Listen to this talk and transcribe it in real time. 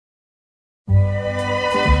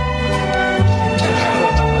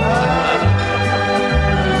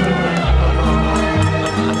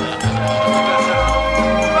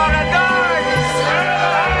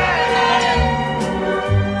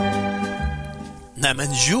Nej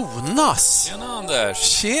men Jonas! Tjena Anders!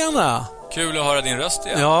 Tjena! Kul att höra din röst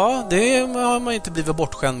igen. Ja, det har man inte blivit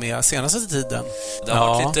bortskämd med senaste tiden. Det har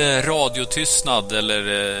varit lite radiotystnad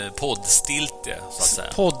eller poddstiltje, så att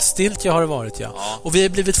säga. Poddstiltje har det varit, ja. Och vi har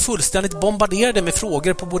blivit fullständigt bombarderade med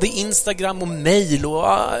frågor på både Instagram och mail och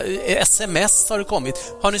sms har det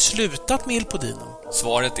kommit. Har ni slutat med Il Podino?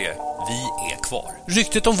 Svaret är, vi är kvar.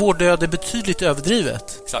 Ryktet om vår död är betydligt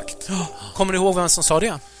överdrivet. Exakt. Kommer du ihåg vem som sa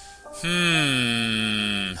det?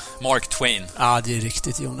 Mark Twain. Ja, det är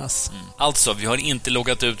riktigt, Jonas. Alltså, vi har inte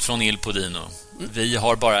loggat ut från Il Podino. Vi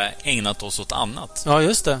har bara ägnat oss åt annat. Ja,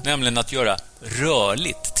 just det. Nämligen att göra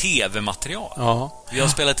rörligt tv-material. Ja. Vi har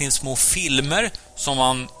spelat in små filmer som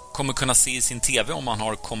man kommer kunna se i sin tv om man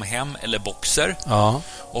har Kom hem eller Boxer. Ja.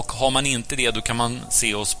 Och har man inte det, då kan man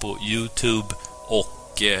se oss på YouTube och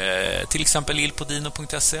till exempel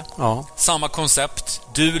ilpodino.se. Ja. Samma koncept.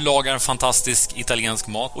 Du lagar fantastisk italiensk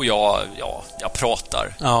mat och jag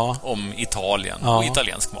pratar om Italien och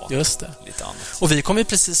italiensk mat. Just det. Lite annat. Och vi kom ju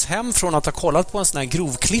precis hem från att ha kollat på en sån här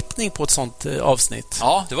grovklippning på ett sånt avsnitt.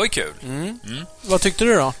 Ja, det var ju kul. Vad tyckte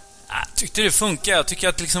du då? Jag tyckte det funkar. Jag tycker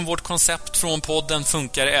att liksom vårt koncept från podden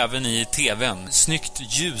funkar även i tvn. Snyggt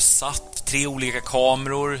ljussatt, 3 olika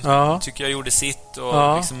kameror. Tycker jag gjorde sitt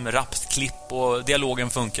och liksom rappt klipp och dialogen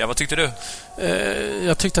funkar. Vad tyckte du?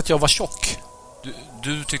 Jag tyckte att jag var tjock.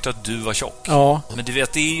 Du tyckte att du var tjock? Ja. Men du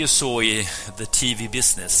vet, det är ju så i the TV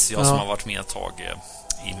business. Jag som har varit med ett tag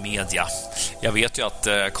i media. Jag vet ju att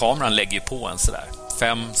kameran lägger på en sådär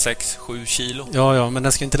 5, 6, 7 kilo. Ja, men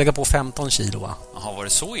den ska inte lägga på 15 kilo, va? Jaha, var det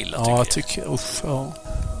så illa,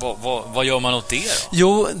 Vad gör man åt det då?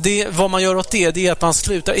 Jo, vad man gör åt det är att man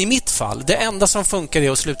slutar. I mitt fall, det enda som funkar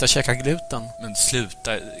är att sluta käka gluten. Men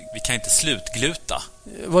sluta, vi kan inte slutgluta.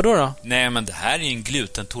 Vad då? Nej, men det här är en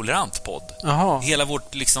glutentolerant podd. Jaha. Hela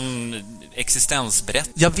vårt liksom existensberätt.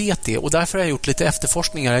 Jag vet det, och därför har jag gjort lite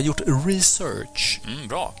efterforskningar. Jag har gjort research.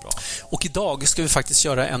 Bra. Och idag ska vi faktiskt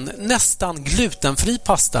göra en nästan glutenfri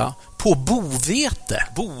pasta på bovete.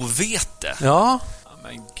 Bovete? Ja.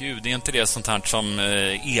 Men gud, det är inte det sånt här som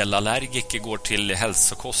elallergiker går till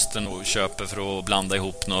hälsokosten och köper för att blanda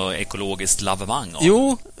ihop något ekologiskt lavemang av?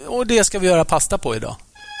 Jo, och det ska vi göra pasta på idag.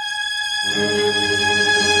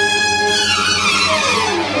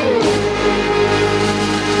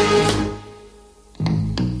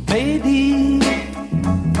 Vedi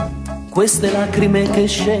queste lacrime che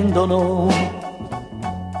scendono.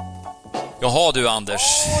 Jaha du Anders,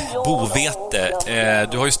 bovete.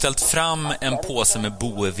 Du har ju ställt fram en påse med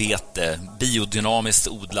bovete, biodynamiskt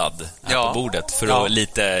odlad här på bordet för att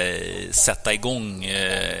lite sätta igång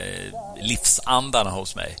livsandarna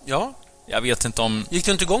hos mig. Ja. Jag vet inte om... Gick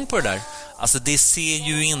du inte igång på det där? Alltså det ser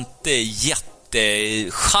ju inte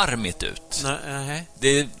jättecharmigt ut. Nej.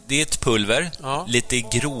 Det är ett pulver, lite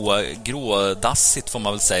grådassigt får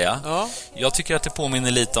man väl säga. Ja. Jag tycker att det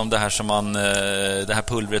påminner lite om det här det här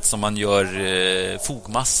pulvret som man gör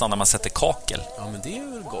fogmassa när man sätter kakel. Ja, men det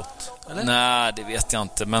är väl gott, eller? Nej, det vet jag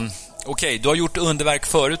inte, men okej, du har gjort underverk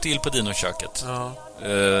förut i Il Podino-köket. Ja.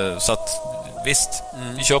 Så att visst,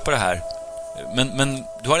 vi kör på det här. Men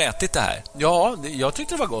du har ätit det här? Ja, jag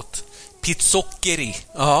tyckte det var gott. Pizzocheri.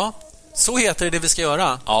 Ja, så heter det vi ska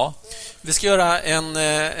göra. Ja. Vi ska göra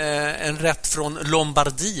en rätt från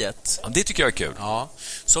Lombardiet. Ja, det tycker jag är kul. Ja,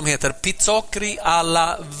 som heter Pizzocheri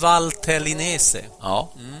alla Valtellinese. Ja.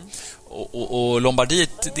 Och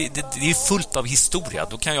Lombardiet, det är fullt av historia.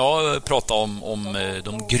 Då kan jag prata om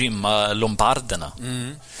de grymma lombarderna.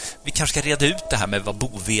 Vi kanske ska reda ut det här med vad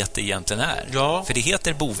bovete egentligen är. Ja. För det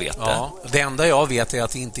heter bovete. Ja. Det enda jag vet är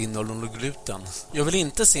att det inte innehåller någon gluten. Jag vill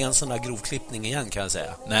inte se en sån där grovklippning igen, kan jag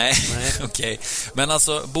säga. Nej. Okej. Men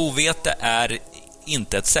alltså, bovete är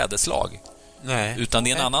inte ett sädeslag. Nej. Utan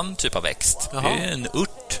det är en annan typ av växt. Jaha. Det är en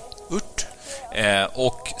urt.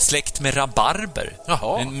 Och släkt med rabarber.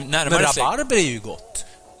 Jaha, men rabarber är ju gott.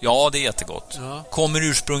 Ja, det är jättegott. Ja. Kommer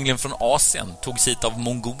ursprungligen från Asien. Togs hit av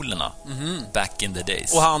mongolerna back in the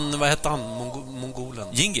days. Och vad hette han, mongolen?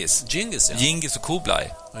 Genghis, ja. Genghis och Kublai.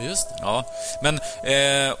 Ja, just det. Ja. Men,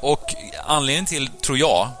 och anledningen till, tror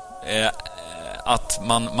jag, att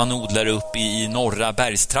man odlar upp i norra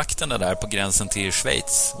bergstrakterna där på gränsen till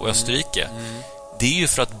Schweiz och Österrike. Det är ju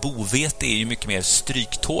för att bovete är ju mycket mer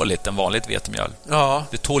stryktåligt än vanligt vetemjöl. Ja.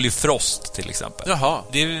 Det tål ju frost till exempel. Jaha.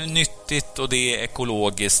 Det är nyttigt och det är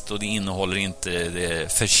ekologiskt och det innehåller inte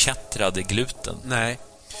det förkättrade gluten. Nej.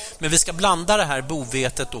 Men vi ska blanda det här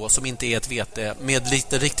bovetet då, som inte är ett vete, med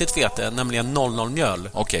lite riktigt vete, nämligen 00-mjöl.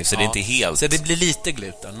 Okej, så det är inte helt. Så det blir lite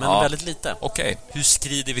gluten, men väldigt lite. Okej, hur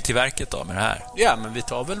skrider vi till verket då med det här? Ja, men vi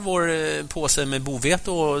tar väl vår påse med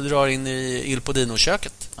bovete och drar in i Il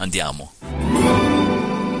Podino-köket. Andiamo.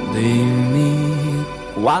 Dimmi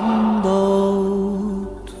quando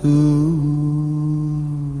tu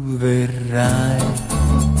verrai.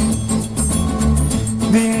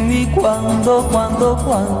 Dimmi quando.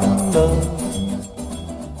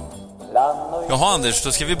 Jaha Anders,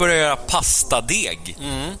 då ska vi börja göra pastadeg.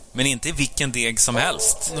 Men inte vilken deg som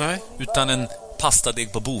helst. Nej. Utan en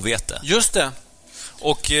pastadeg på bovete. Just det.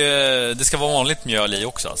 Och det ska vara vanligt mjöl i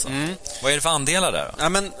också alltså. Vad är det för andelar där då? Ja,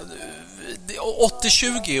 men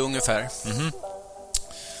 80-20 ungefär.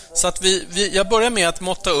 Så att jag börjar med att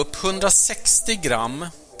måtta upp 160 gram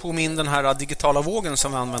på den här digitala vågen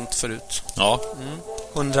som vi använt förut. Ja.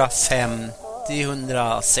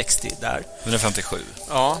 150-160 där. 157.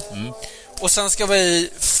 Ja. Och sen ska vi i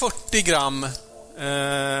 40 gram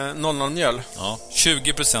 00-mjöl. Ja,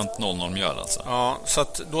 20% 00-mjöl alltså. Ja, så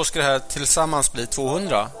att då ska det här tillsammans bli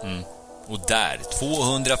 200. Och där,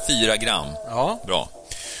 204 gram. Ja. Bra.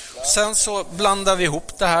 Sen så blandar vi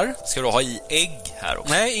ihop det här. Ska du ha i ägg här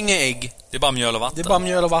också? Nej, inga ägg. Det är bara mjöl och vatten? Det är bara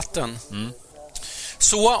mjöl och vatten.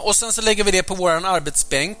 Så, och sen så lägger vi det på våran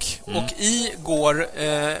arbetsbänk. Och i går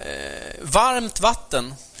varmt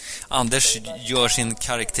vatten. Anders gör sin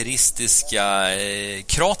karaktäristiska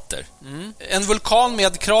krater. En vulkan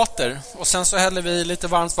med krater. Och sen så häller vi lite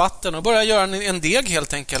varmt vatten och börjar göra en deg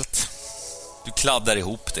helt enkelt. Du kladdar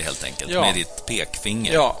ihop det helt enkelt med ditt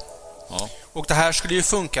pekfinger. Ja. Och det här skulle ju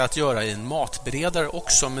funka att göra i en matberedare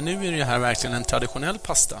också. Men nu är det här verkligen en traditionell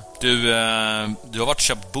pasta. Du har varit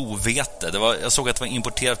köpt bovete. Jag såg att det var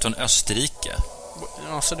importerat från Österrike.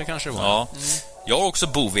 Ja, så det kanske var. Ja. Jag har också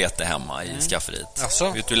bovete hemma i skafferiet. Alltså?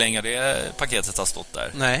 Vet du hur länge det paketet har stått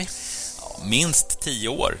där? Nej. Ja, minst 10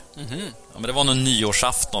 år. Ja, men det var någon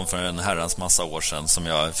nyårsafton för en herrans massa år sedan som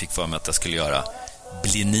jag fick för mig att jag skulle göra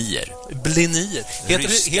blinier. Blinier?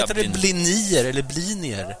 Heter det blinier eller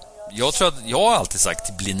blinier? Jag tror att jag har alltid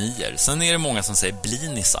sagt blinier. Sen är det många som säger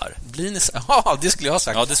blinisar. Blinisar? Ja, det skulle jag ha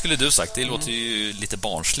sagt. Ja, det skulle du sagt. Det låter ju lite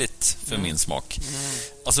barnsligt för min smak.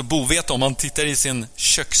 Alltså bovete, om man tittar i sin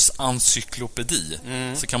köksencyklopedi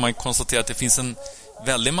så kan man konstatera att det finns en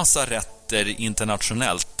väldig massa rätter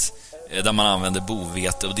internationellt där man använder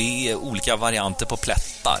bovete. Och det är olika varianter på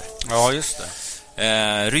plättar. Ja, just det.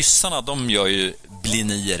 Ryssarna, de gör ju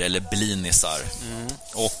blinier eller blinisar.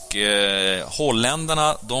 Och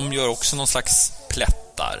holländarna, de gör också någon slags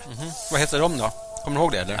plättar. Vad heter de då? Kommer du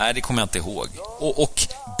ihåg det eller? Nej, det kommer jag inte ihåg. Och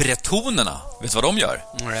bretonerna, vet du vad de gör?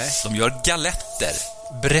 Nej. De gör galetter.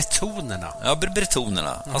 Bretonerna? Ja,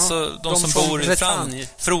 bretonerna. Alltså de som bor i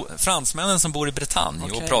fransmännen som bor i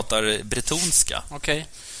Bretagne och pratar bretonska. Okej.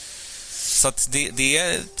 Så att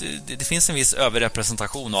det finns en viss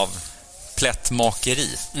överrepresentation av plättmakeri.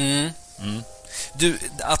 Du,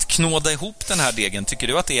 att knåda ihop den här degen, tycker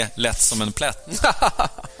du att det är lätt som en plätt?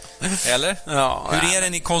 Eller? Ja. Hur är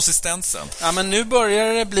den i konsistensen? Ja, men nu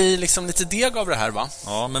börjar det bli liksom lite deg av det här, va?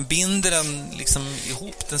 Ja, men binder den liksom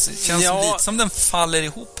ihop? Den känns lite som den faller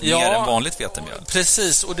ihop mer än vanligt vetemjöl.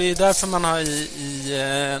 Precis, och det är därför man har i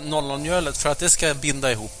 00-mjölet, för att det ska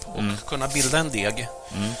binda ihop och kunna bilda en deg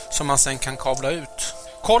som man sen kan kavla ut.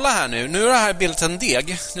 Kolla här nu är det här bildat en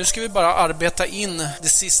deg. Nu ska vi bara arbeta in det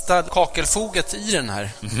sista kakelfoget i den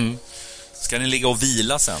här. Ska den ligga och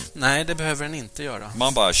vila sen? Nej, det behöver den inte göra.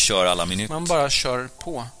 Man bara kör alla minuter. Man bara kör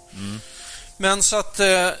på. Men så att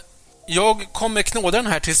jag kommer knåda den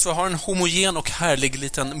här tills vi har en homogen och härlig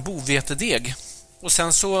liten bovetedeg. Och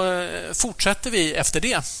sen så fortsätter vi efter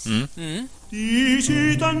det.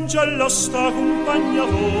 Dici t'angella sta compagna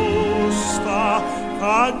vostra,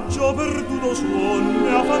 caggio perduto suon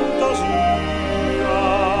mia fantasia,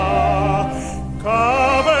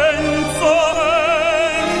 cavenzo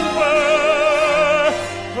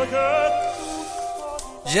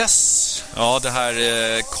Yes. Ja, det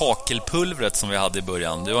här kakelpulvret som vi hade i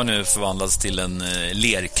början, det har nu förvandlats till en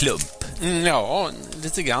lerklump. Ja,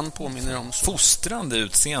 lite grann påminner om så. Fostrande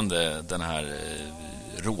utseende, den här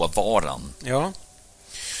råvaran. Ja.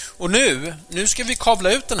 Och nu ska vi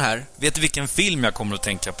kavla ut den här. Vet du vilken film jag kommer att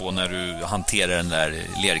tänka på när du hanterar den där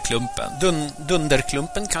lerklumpen?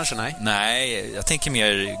 Dunderklumpen kanske, nej? Nej, jag tänker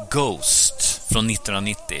mer Ghost från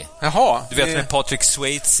 1990. Jaha. Du vet med Patrick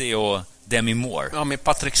Swayze och Demi Moore. Ja, med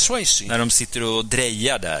Patrick Swayze. När de sitter och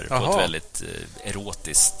drejar där på ett väldigt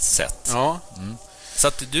erotiskt sätt. Ja. Så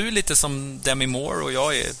att du är lite som Demi Moore och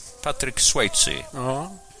jag är Patrick Swayze.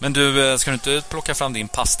 Ja. Men du, ska du inte plocka fram din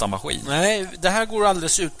pastamaskin? Nej, det här går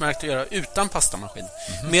alldeles utmärkt att göra utan pastamaskin.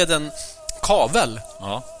 Med en kavel.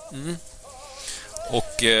 Ja.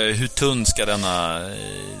 Och hur tunn ska denna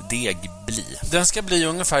deg bli? Den ska bli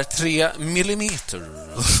ungefär 3 millimeter.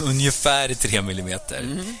 Ungefär 3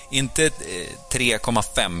 millimeter. Inte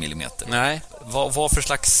 3,5 millimeter. Nej. Vad för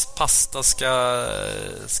slags pasta ska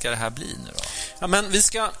det här bli nu då? Ja, men vi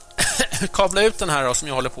ska kavla ut den här då, som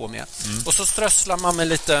jag håller på med. Och så strösslar man med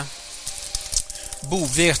lite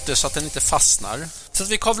bovete så att den inte fastnar. Så att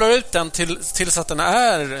vi kavlar ut den tills att den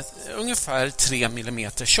är ungefär 3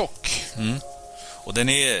 millimeter tjock. Och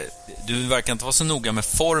du verkar inte vara så noga med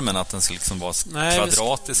formen, att den ska liksom vara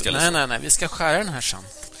kvadratisk eller så. Nej, vi ska skära den här sen.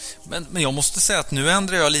 Men jag måste säga att nu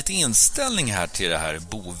ändrar jag lite inställning här till det här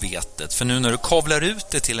bovetet. För nu när du kavlar ut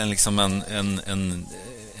det till en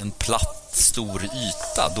platt, stor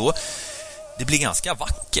yta, då det blir ganska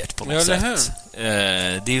vackert på något sätt.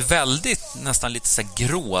 Det är väldigt, nästan lite så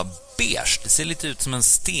gråbeige. Det ser lite ut som en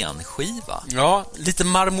stenskiva. Ja, lite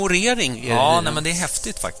marmorering är det. Men det är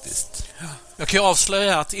häftigt faktiskt. Jag kan ju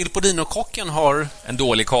avslöja att Il Podino-kocken har en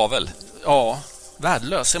dålig kavel. Ja,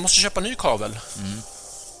 värdelös. Jag måste köpa ny kavel.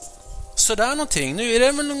 Så där någonting. Nu är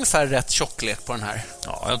det väl ungefär rätt tjocklek på den här.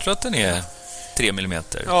 Ja, jag tror att den är 3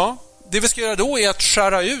 millimeter. Ja, det vi ska göra då är att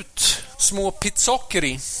skära ut små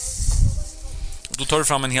pizzocheri. Då tar du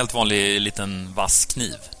fram en helt vanlig liten vass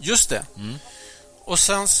kniv. Just det. Och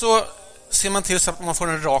sen så ser man till så att man får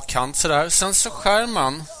en rak kant sådär. Sen så skär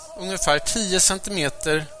man ungefär 10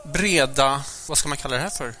 centimeter breda, vad ska man kalla det här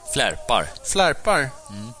för? Flärpar.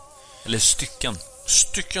 Eller stycken.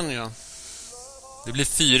 Stycken, ja. Det blir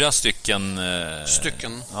 4 stycken.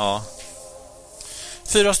 Stycken. Ja.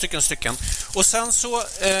 4 stycken. Och sen så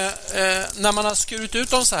när man har skurit ut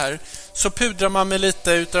dem så här, så pudrar man med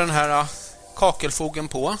lite utav den här kakelfogen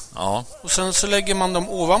på. Ja. Och sen så lägger man dem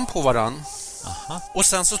ovanpå varann. Aha. Och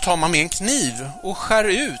sen så tar man med en kniv och skär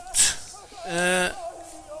ut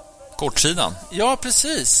kortsidan. Ja,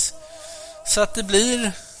 precis. Så att det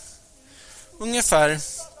blir ungefär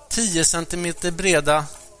 10 centimeter breda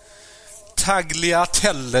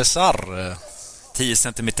tagliatellesar. 10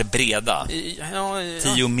 centimeter breda.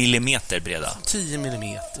 10 millimeter breda. 10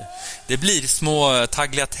 millimeter. Det blir små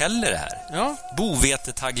tagliateller här. Ja.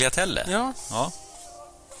 Bovete-tagliatelle. Ja.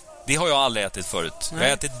 Det har jag aldrig ätit förut. Nej. Jag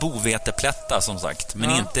har ätit boveteplätta som sagt,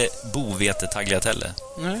 men inte bovete-tagliatelle.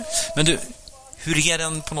 Nej. Men du, hur är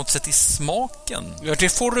den på något sätt i smaken? Ja, det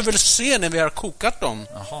får du väl se när vi har kokat dem.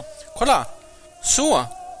 Jaha. Kolla. Så.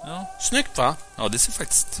 Ja. Snyggt, va? Ja, det ser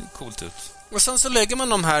faktiskt coolt ut. Och sen så lägger man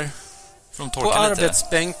dem här på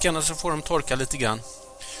arbetsbänken och så får de torka lite grann.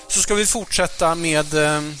 Så ska vi fortsätta med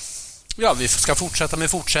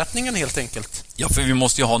fortsättningen helt enkelt. Ja, för vi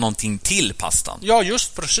måste ju ha någonting till pastan. Ja,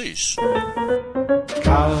 just precis.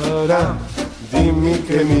 Cara, dimmi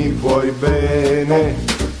che mi vuoi bene,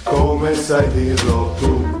 come sai dirlo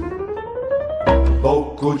tu,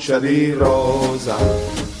 boccuccia di rosa.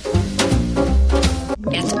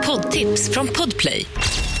 Ett poddtips från Podplay.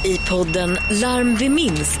 I podden Larm vi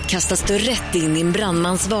minns kastas du rätt in i en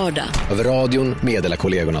brandmans vardag. Över radion meddelar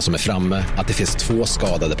kollegorna som är framme att det finns 2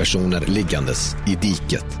 skadade personer liggandes i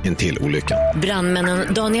diket intill olyckan.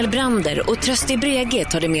 Brandmännen Daniel Brander och Trösti Brege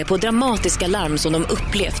tar det med på dramatiska larm som de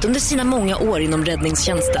upplevt under sina många år inom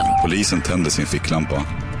räddningstjänsten. Polisen tänder sin ficklampa.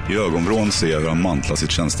 I ögonvrån ser jag hur han mantlar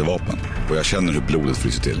sitt tjänstevapen. Och jag känner hur blodet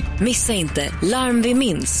fryser till. Missa inte Larm vi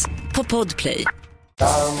minns på Podplay.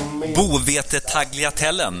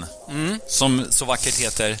 Bovete-tagliatellen, som så vackert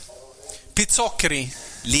heter Pizzocheri,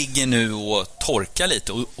 ligger nu och torkar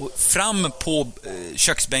lite. Och fram på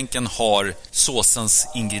köksbänken har såsens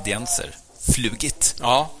ingredienser flugit.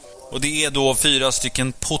 Ja. Och det är då 4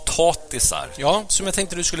 stycken potatisar. Ja, som jag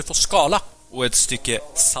tänkte du skulle få skala. Och ett stycke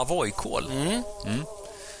savoykål.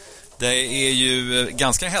 Det är ju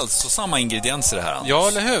ganska hälsosamma ingredienser det här, Anders. Ja,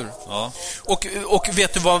 eller hur? Ja. Och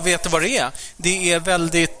vet du vad det är? Det är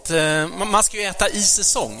väldigt... man ska ju äta i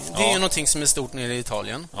säsong. Det är ju någonting som är stort nere i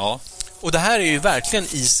Italien. Ja. Och det här är ju verkligen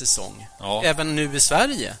i säsong. Ja. Även nu i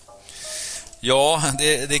Sverige. Ja,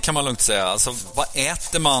 det kan man lugnt säga. Alltså, vad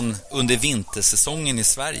äter man under vintersäsongen i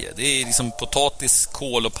Sverige? Det är liksom potatis,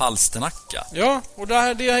 kål och palsternacka. Ja, och det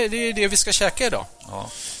är det vi ska käka idag. Ja.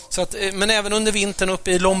 Så att, men även under vintern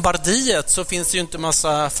uppe i Lombardiet så finns det ju inte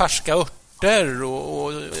massa färska örter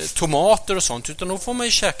och tomater och sånt, utan då får man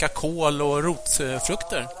ju käka kål och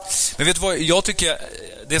rotfrukter. Men vet du vad, jag tycker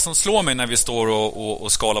Det som slår mig när vi står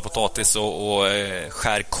och skalar potatis och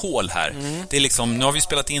skär kål här, det är liksom, nu har vi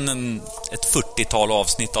spelat in ett 40-tal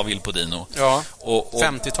avsnitt av Il Podino. Ja, och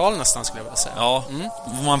 50-tal nästan skulle jag vilja säga. Ja,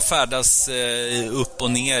 man färdas upp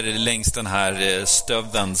och ner längs den här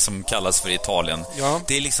stöveln som kallas för Italien. Ja.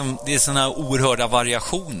 Det är såna oerhörda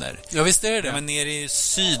variationer. Ja, visst är det. Men nere i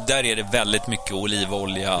syd, där är det väldigt mycket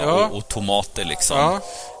olivolja och tomater liksom. Ja.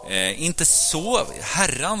 Inte så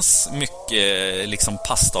herrans mycket liksom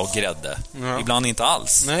pasta och grädde. Ja. Ibland inte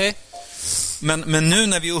alls. Nej. Men nu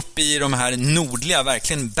när vi är uppe i de här nordliga,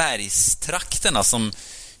 verkligen bergstrakterna som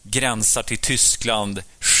gränsar till Tyskland,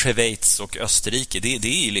 Schweiz och Österrike, det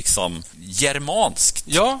är ju liksom germanskt.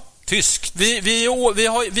 Ja. Tyskt. Vi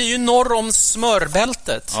är ju norr om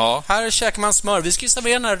smörbältet. Ja. Här käkar man smör. Vi ska ju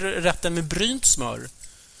servera den här rätten med brynt smör,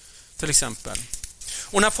 till exempel.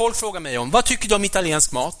 Och när folk frågar mig om vad tycker du om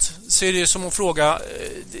italiensk mat, så är det som att fråga,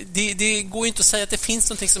 det går ju inte att säga att det finns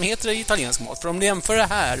någonting som heter italiensk mat. För om du jämför det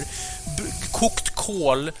här, kokt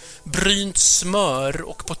kål, brynt smör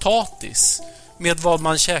och potatis, med vad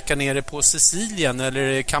man käkar nere på Sicilien eller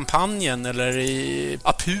i Kampanjen eller i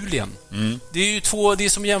Apulien. Det är ju det är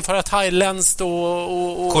som att jämföra thailändskt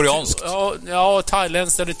och koreanskt. Ja,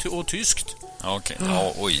 thailändskt och tyskt. Okej.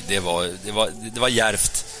 Ja, oj, det var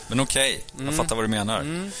djärvt. Men okej, jag fattar vad du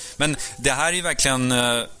menar. Men det här är ju verkligen,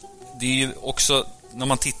 det är ju också, när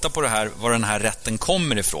man tittar på det här, var den här rätten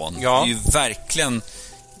kommer ifrån. Ja. Det är ju verkligen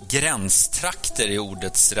gränstrakter i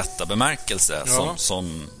ordets rätta bemärkelse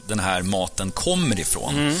som den här maten kommer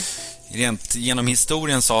ifrån. Rent genom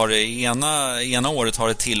historien så har det ena året har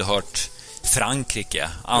det tillhört Frankrike,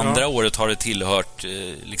 andra året har det tillhört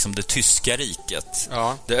liksom det tyska riket,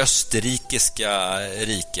 det österrikiska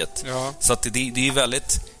riket. Så att det är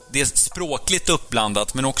väldigt, det är språkligt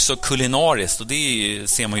uppblandat men också kulinariskt, och det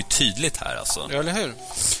ser man ju tydligt här alltså. Ja, eller hur?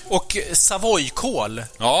 Och Savoykål.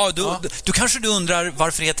 Ja, du kanske undrar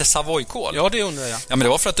varför det heter Savoykål? Ja, det undrar jag. Ja, men det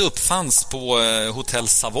var för att det uppfanns på Hotell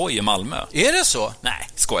Savoy i Malmö. Är det så? Nej,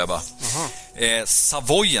 skojar bara.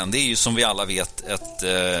 Savoyen, det är ju som vi alla vet ett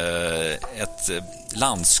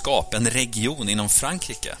landskap, en region inom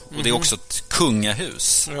Frankrike. Och det är också ett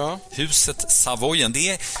kungahus. Ja. Huset Savoyen,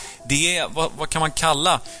 det är vad kan man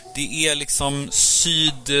kalla? Det är liksom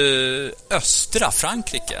sydöstra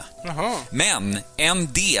Frankrike. Jaha. Men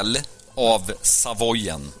en del av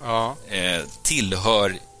Savoyen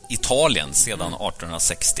tillhör Italien sedan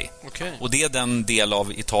 1860. Okay. Och det är den del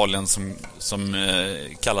av Italien som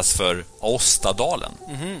kallas för Aostadalen.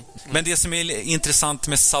 Men det som är intressant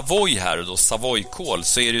med Savoy här då, Savoykål,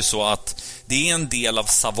 så är det ju så att det är en del av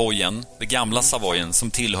Savoyen, det gamla Savoyen,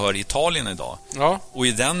 som tillhör Italien idag. Ja. Och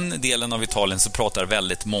i den delen av Italien så pratar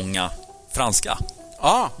väldigt många franska.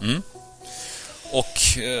 Och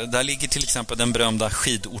där ligger till exempel den berömda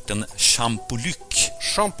skidorten Champoluc.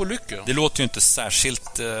 Det låter ju inte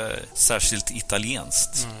särskilt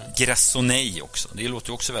italienskt. Gressonei också. Det låter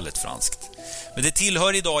ju också väldigt franskt. Men det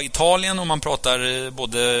tillhör idag Italien, och man pratar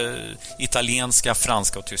både italienska,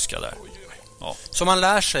 franska och tyska där. Ja. Så man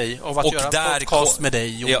lär sig av att göra podcast med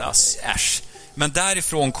dig, Jonas. Ja, äsch. Men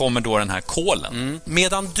därifrån kommer då den här kålen.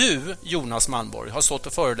 Medan du, Jonas Malmborg, har stått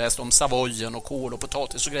och föreläst om Savoyen och kål och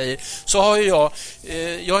potatis och grejer, så har jag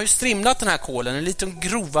har ju strimlat den här kålen i lite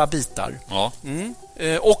grova bitar. Ja.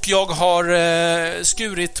 Och jag har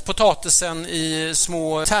skurit potatisen i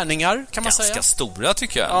små tärningar, kan man säga. Ganska stora,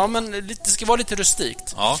 tycker jag. Ja, men det ska vara lite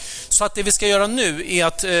rustikt. Ja. Så att det vi ska göra nu är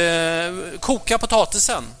att koka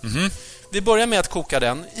potatisen. Vi börjar med att koka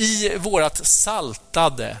den i vårat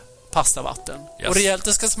saltade pastavatten. Yes. Och rejält,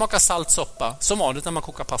 det ska smaka saltsoppa som vanligt när man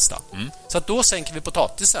kokar pasta. Så att då sänker vi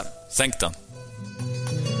potatisen. Sänk den.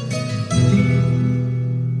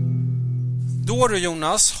 Då du,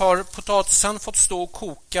 Jonas, har potatisen fått stå och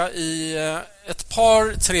koka i ett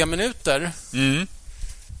par 3 minuter.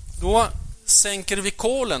 Då sänker vi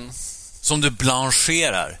kålen. Som du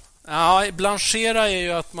blancherar. Ja, blanchera är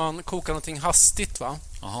ju att man kokar någonting hastigt, va?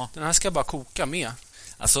 Aha. Den här ska bara koka med.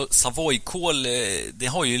 Alltså Savoykål, det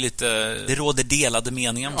har ju lite, det råder delade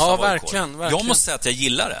meningar om Savoykål. Verkligen. Jag måste säga att jag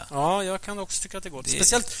gillar det. Ja, jag kan också tycka att det är gott.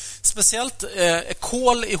 Speciellt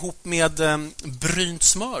kål ihop med brynt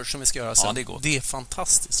smör som vi ska göra sen. Ja, det är gott. Det är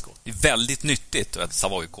fantastiskt gott. Det är väldigt nyttigt att äta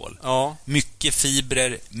Savoykål. Ja. Mycket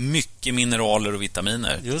fibrer, mycket mineraler och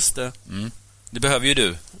vitaminer. Just det. Det behöver ju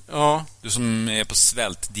du. Ja. Du som är på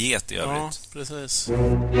svältdiet i övrigt. Ja, precis.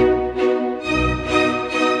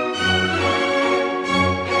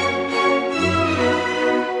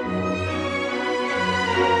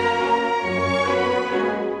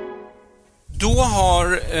 Då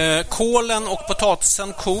har kålen och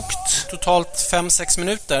potatisen kokt totalt 5-6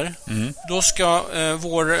 minuter. Då ska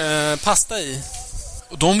vår pasta i.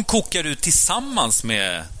 Och de kokar du tillsammans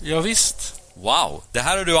med... Ja, visst. Wow, det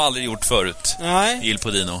här har du aldrig gjort förut. Nej. Il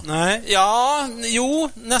Podino. Nej,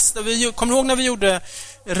 kommer du ihåg när vi gjorde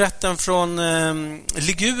rätten från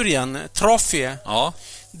Ligurien, trofie? Ja.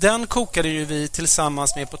 Den kokade ju vi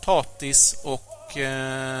tillsammans med potatis och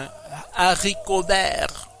haricots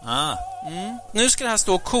verts. Nu ska det här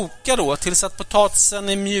stå och koka då tills att potatisen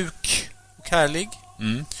är mjuk och härlig.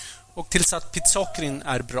 Och tills att pizzocherin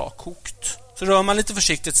är bra kokt. Så rör man lite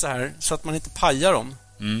försiktigt så här så att man inte pajar dem.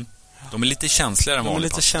 De är lite känsligare än vanligt. De är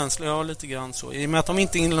lite känsliga, ja, lite grann så. I och med att de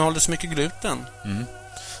inte innehåller så mycket gluten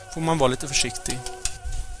får man vara lite försiktig.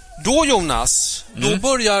 Då, Jonas, då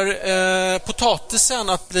börjar potatisen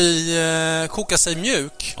att koka sig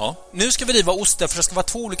mjuk. Ja. Nu ska vi riva osten, för det ska vara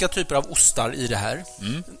 2 olika typer av ostar i det här.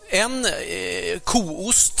 En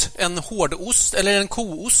koost, en hårdost, eller en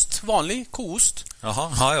koost, vanlig koost.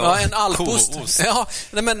 Jaha, ja, en alpost. Koost. Ja,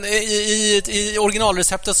 men i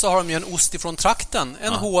originalreceptet så har de ju en ost ifrån trakten.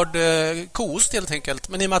 En hård koost helt enkelt.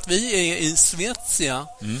 Men i och med att vi är i Svezia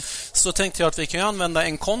så tänkte jag att vi kan använda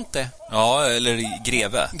en conte. Ja, eller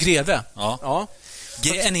greve. Ja.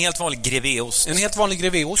 En helt vanlig greveost. En helt vanlig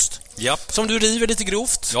greveost. Japp. Som du river lite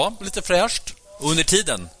grovt, lite fräscht. Under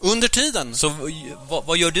tiden? Så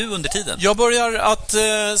vad gör du under tiden? Jag börjar att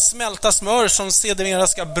smälta smör som sedermera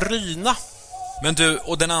ska bryna. Men du,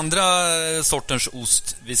 och den andra sortens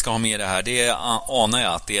ost vi ska ha med det här, det anar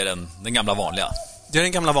jag att det är den gamla vanliga. Det är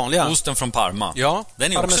den gamla vanliga. Osten från Parma. Ja.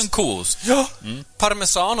 Den är också en koost. Ja,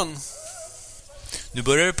 parmesanen. Nu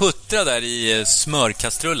börjar du puttra där i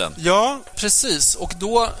smörkastrullen. Ja, precis. Och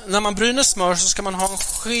då, när man bryner smör så ska man ha en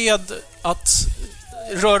sked att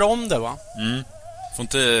röra om det, va? Får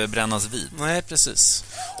inte brännas vid. Nej, precis.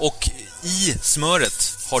 Och i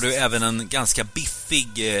smöret har du även en ganska biffig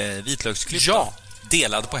vitlöksklyfta. Ja.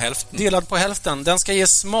 Delad på hälften. Den ska ge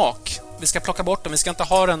smak. Vi ska plocka bort den. Vi ska inte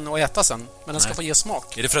ha den och äta sen. Men den ska få ge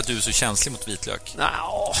smak. Är det för att du är så känslig mot vitlök? Nej,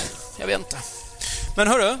 jag vet inte. Men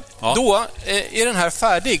hörru, då är den här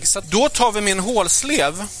färdig. Så då tar vi min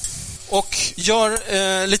hålslev och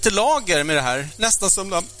gör lite lager med det här. Nästan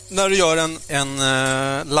som när du gör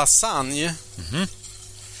en lasagne.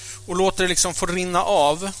 Och låter det liksom få rinna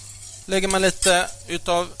av. Lägger man lite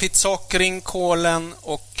utav pizzocherin, kålen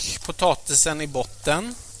och potatisen i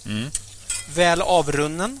botten. Väl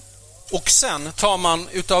avrunnen. Och sen tar man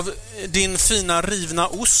utav din fina rivna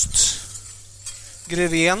ost,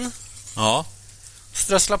 greven. Ja.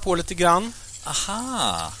 Strössla på lite grann.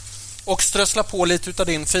 Aha. Och strössla på lite utav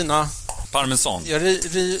din fina parmesan.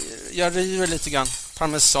 Jag river lite grann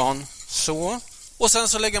parmesan. Så. Och sen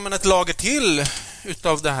så lägger man ett lager till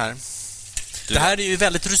utav det här. Det här är ju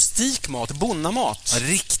väldigt rustik mat, bonnamat.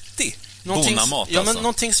 Riktig bonnamat. Ja, men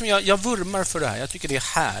någonting som jag vurmar för det här. Jag tycker det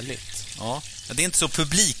är härligt. Ja. Det är inte så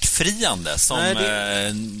publikfriande som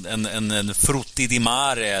en frutti di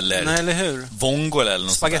mare eller hur? Vongole eller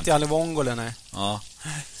något spaghetti alle vongole, nej. Ja.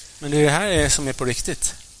 Men det här som är på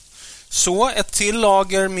riktigt. Så ett till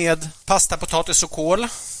lager med pasta, potatis och kål.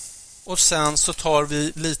 Och sen så tar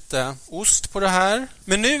vi lite ost på det här.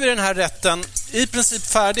 Men nu är den här rätten i princip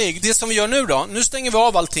färdig. Det som vi gör nu då, nu stänger vi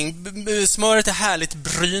av allting. Smöret är härligt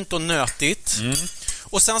brynt och nötigt.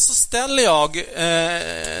 Och sen så ställer jag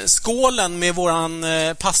skålen med våran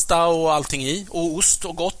pasta och allting i, och ost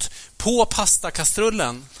och gott, på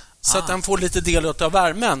pastakastrullen. Så att den får lite del av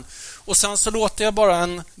värmen. Och sen så låter jag bara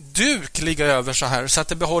en duk ligga över så här, så att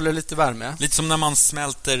det behåller lite värme. Lite som när man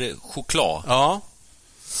smälter choklad. Ja.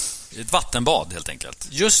 Ett vattenbad helt enkelt.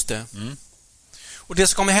 Just det. Och det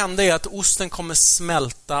som kommer hända är att osten kommer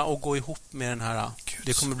smälta och gå ihop med den här.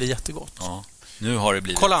 Det kommer bli jättegott. Ja. Nu har det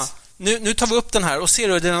blivit... Kolla. Nu tar vi upp den här och ser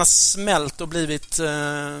du den har smält och blivit...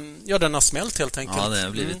 ja, den har smält helt enkelt. Ja, den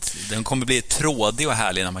har blivit... Den kommer bli trådig och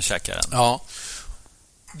härlig när man käkar den. Ja.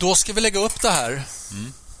 Då ska vi lägga upp det här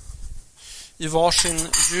i varsin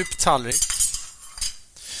djup tallrik.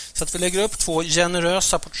 Så att vi lägger upp 2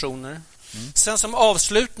 generösa portioner. Sen som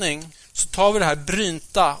avslutning så tar vi det här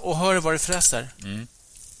brynta och hör vad det fräser.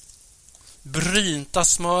 Brynta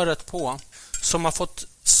smöret på, som har fått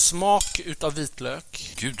smak utav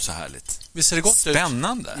vitlök. Gud, så härligt. Visst ser det gott ut?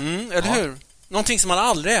 Spännande. Eller hur? Någonting som man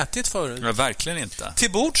aldrig ätit förut. Ja, verkligen inte.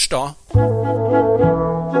 Till bords då?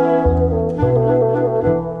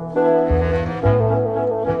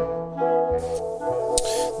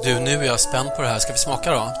 Du, nu är jag spänd på det här. Ska vi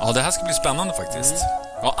smaka då? Ja, det här ska bli spännande faktiskt.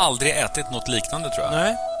 Jag har aldrig ätit något liknande, tror jag.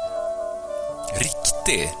 Nej.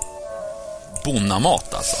 Riktig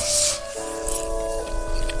bonnamat alltså.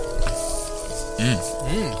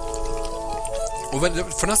 Och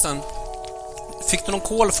för nästan Fick du någon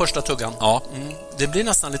kål första tuggan? Ja. Det blir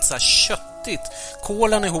nästan lite så här köttigt.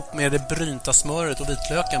 Kålen ihop med det brynta smöret och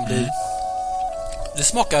vitlöken blir... Det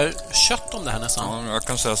smakar kött om det här nästan. Ja, jag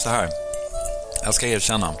kan säga så här. Jag ska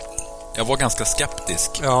erkänna. Jag var ganska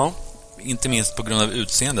skeptisk. Ja. Inte minst på grund av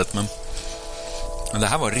utseendet, men det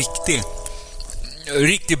här var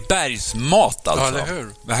riktig bergsmat alltså. Ja, eller hur?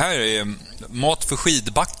 Det här är mat för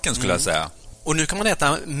skidbacken skulle jag säga. Och nu kan man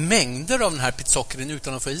äta mängder av den här pizzocherin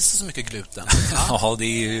utan att få i sig så mycket gluten. Ja, det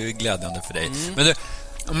är ju glädjande för dig. Men du,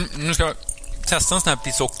 nu ska jag testa en sån här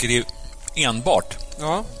pizzocheri enbart.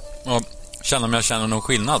 Ja. Och känna om jag känner någon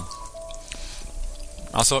skillnad.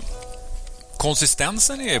 Alltså,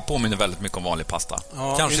 konsistensen påminner väldigt mycket om vanlig pasta.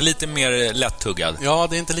 Ja, Kanske lite mer lättuggad. Ja,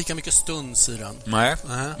 det är inte lika mycket stuns i den. Nej.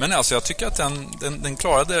 Men alltså, jag tycker att den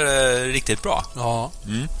klarade det riktigt bra. Ja.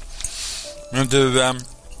 Men du,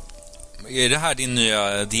 är det här din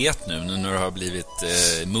nya diet nu när du har blivit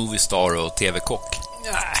movie star och tv-kock?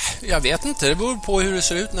 Jag vet inte, det beror på hur det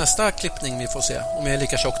ser ut nästa klippning vi får se. Om jag är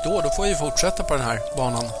lika tjock då får jag fortsätta på den här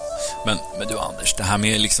banan. Men du Anders, det här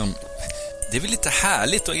med liksom... Det är väl lite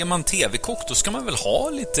härligt, och är man tv-kock då ska man väl ha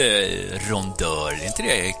lite rondör, är inte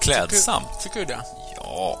det klädsamt? Tycker du det?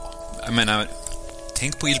 Ja, jag menar,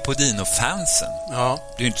 tänk på Il Podino-fansen. Ja.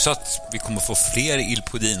 Det är ju inte så att vi kommer få fler Il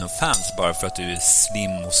Podino-fans bara för att du är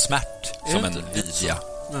slim och smärt som en vidja.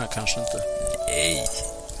 Nej, kanske inte.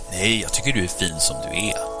 Nej, jag tycker du är fin som du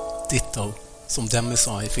är. Ditto, som Demi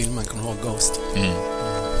sa i filmen, kommer du ihåg Ghost?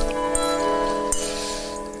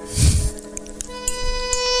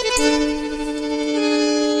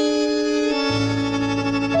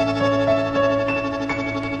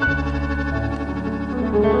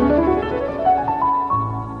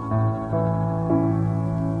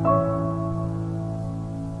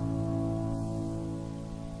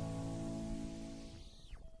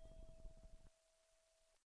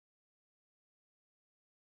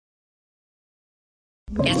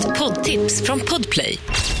 Ett poddtips från Podplay.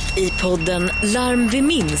 I podden Larm vi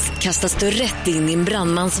minns kastas du rätt in i en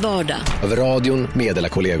brandmans vardag. Över radion meddelar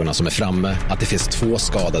kollegorna som är framme att det finns 2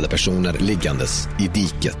 skadade personer liggandes i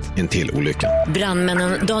diket intill olyckan.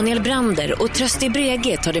 Brandmännen Daniel Brander och Trösti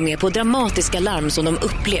Brege tar det med på dramatiska larm som de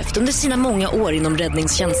upplevt under sina många år inom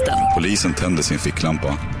räddningstjänsten. Polisen tänder sin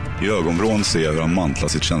ficklampa. I ögonvrån ser jag hur han mantlar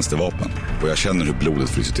sitt tjänstevapen. Och jag känner hur blodet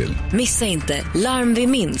fryser till. Missa inte Larm vi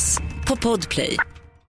minns på Podplay.